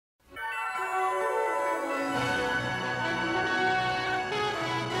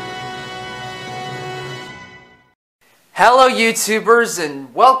Hello YouTubers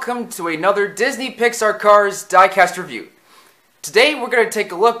and welcome to another Disney Pixar Cars diecast review. Today we're going to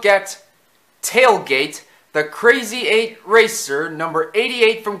take a look at Tailgate, the Crazyeight Racer number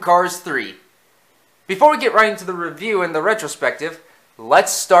 88 from Cars 3. Before we get right into the review and the retrospective,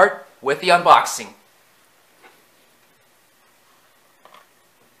 let's start with the unboxing.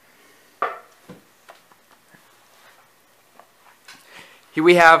 Here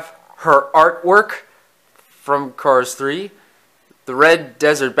we have her artwork from Cars 3, the red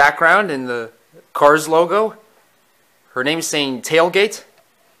desert background and the Cars logo, her name saying Tailgate,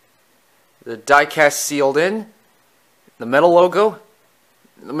 the diecast sealed in, the metal logo,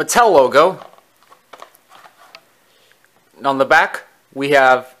 the Mattel logo, and on the back we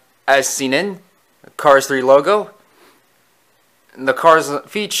have, as seen in, the Cars 3 logo, and the cars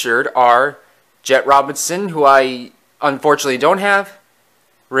featured are Jet Robinson, who I unfortunately don't have,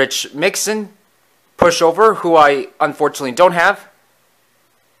 Rich Mixon, Pushover, who I unfortunately don't have.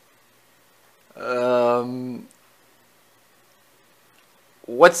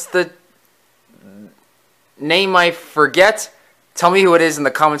 What's the name I forget? Tell me who it is in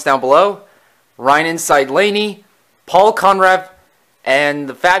the comments down below. Ryan Inside Laney, Paul Conrav, and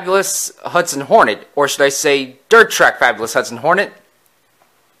the fabulous Hudson Hornet, or should I say Dirt Track Fabulous Hudson Hornet.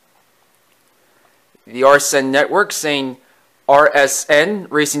 The RSN Network saying RSN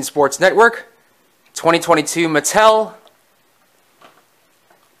Racing Sports Network. 2022 Mattel,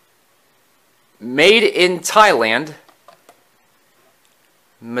 made in Thailand,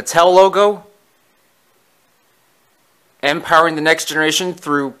 Mattel logo, empowering the next generation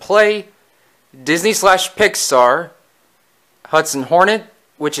through play, Disney/Pixar, Hudson Hornet,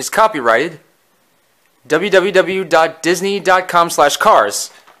 which is copyrighted,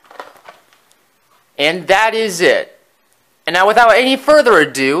 www.disney.com/cars. And that is it. And now without any further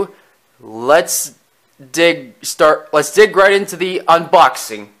ado, let's dig right into the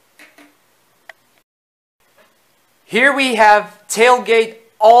unboxing. Here we have Tailgate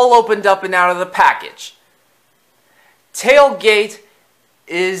all opened up and out of the package. Tailgate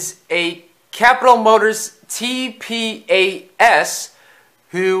is a Capital Motors TPAS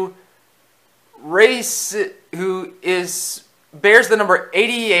who bears the number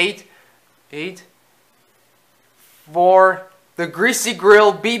 88 for the Greasy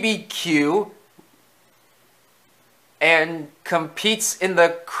Grill BBQ and competes in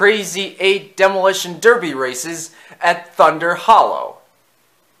the Crazyeight Demolition Derby races at Thunder Hollow.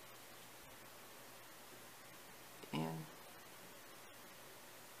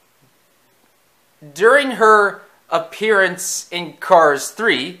 During her appearance in Cars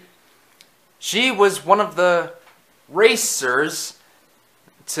 3, she was one of the racers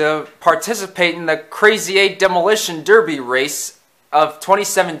to participate in the Crazyeight Demolition Derby race of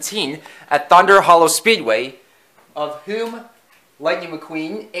 2017 at Thunder Hollow Speedway, of whom Lightning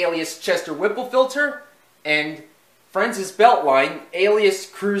McQueen, alias Chester Whipplefilter, and Francis Beltline, alias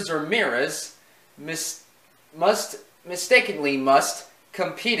Cruz Ramirez, must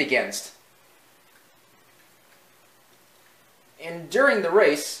compete against. And during the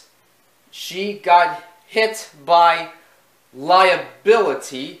race, she got hit by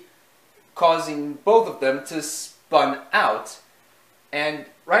liability, causing both of them to spun out. And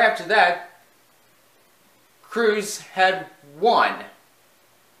right after that, Cruz had won.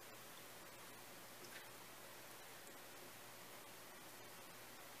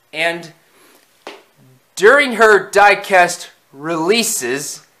 And during her diecast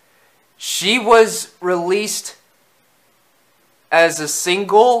releases, she was released as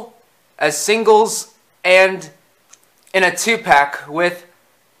singles and in a 2-pack with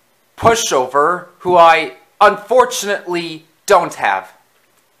Pushover, who I unfortunately don't have.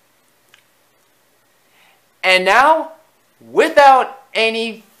 And now, without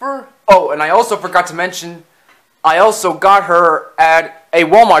any oh, and I also forgot to mention, I also got her at a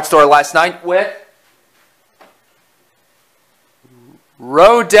Walmart store last night with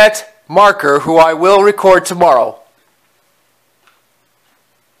Rodette Marker, who I will record tomorrow.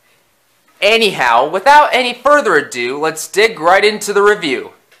 Anyhow, without any further ado, let's dig right into the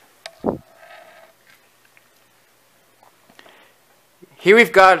review. Here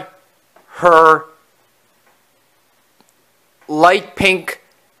we've got her light pink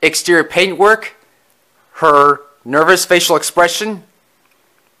exterior paintwork, her nervous facial expression,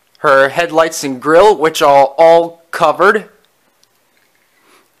 her headlights and grille, which are all covered.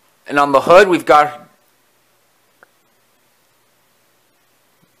 And on the hood, we've got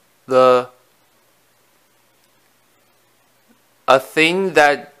a thing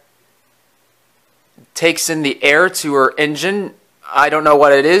that takes in the air to her engine. I don't know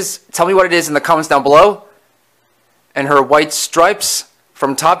what it is. Tell me what it is in the comments down below. and her white stripes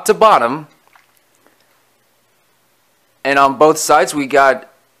from top to bottom. And on both sides we got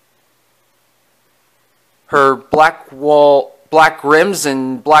her black rims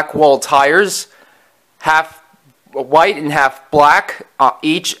and black wall tires, half white and half black on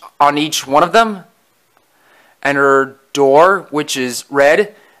each one of them. And her door, which is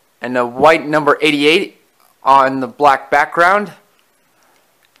red, and a white number 88 on the black background.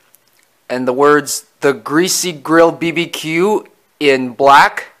 And the words "The Greasy Grill BBQ" in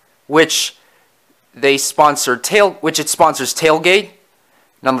black, which it sponsors Tailgate.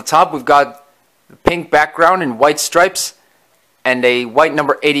 And on the top we've got the pink background and white stripes, and a white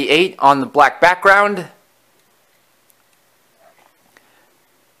number 88 on the black background.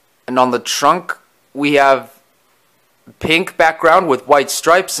 And on the trunk we have pink background with white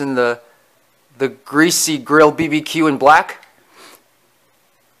stripes and the Greasy Grill BBQ in black.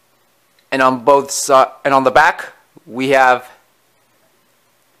 And on the back we have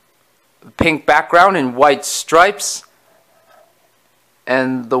pink background and white stripes,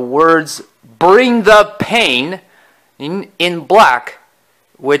 and the words "Bring the Pain" in black,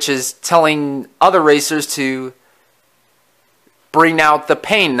 which is telling other racers to bring out the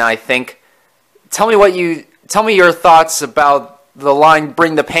pain, I think. Tell me your thoughts about the line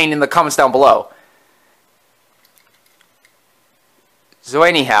 "Bring the Pain" in the comments down below. So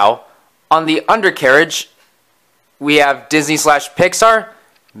anyhow, on the undercarriage we have Disney/Pixar,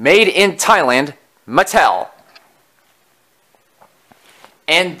 made in Thailand, Mattel.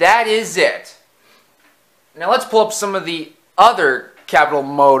 And that is it. Now let's pull up some of the other Capital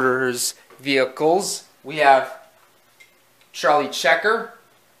Motors vehicles. We have Charlie Checker,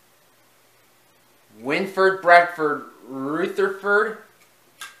 Winford Bradford Rutherford,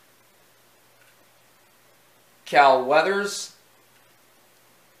 Cal Weathers,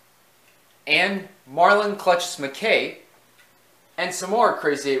 and Marlon Clutches McKay, and some more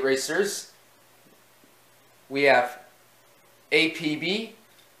Crazyeight racers. We have APB,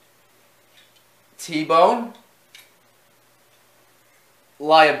 T-Bone,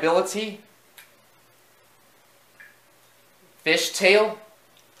 Liability, Fishtail,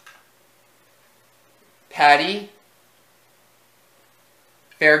 Patty,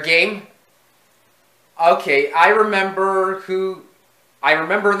 Fair Game. Okay, I remember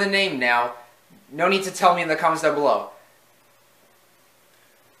the name now. No need to tell me in the comments down below.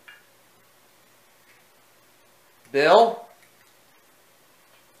 Bill,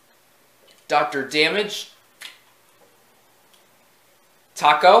 Dr. Damage,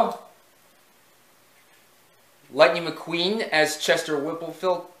 Taco, Lightning McQueen as Chester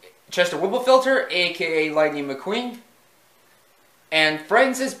Whipplefilter, aka Lightning McQueen, and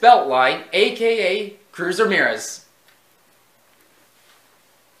Francis Beltline, aka Cruz Ramirez.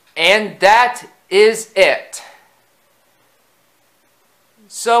 And that is it.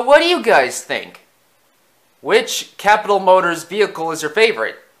 So what do you guys think? Which Capital Motors vehicle is your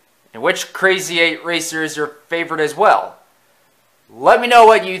favorite? And which Crazyeight racer is your favorite as well? Let me know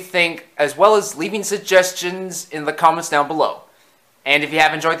what you think, as well as leaving suggestions in the comments down below. And if you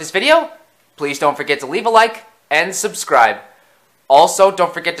have enjoyed this video, please don't forget to leave a like and subscribe. Also,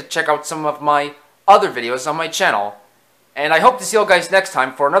 don't forget to check out some of my other videos on my channel. And I hope to see you guys next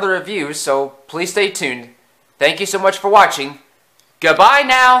time for another review, so please stay tuned. Thank you so much for watching. Goodbye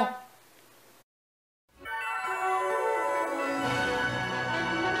now!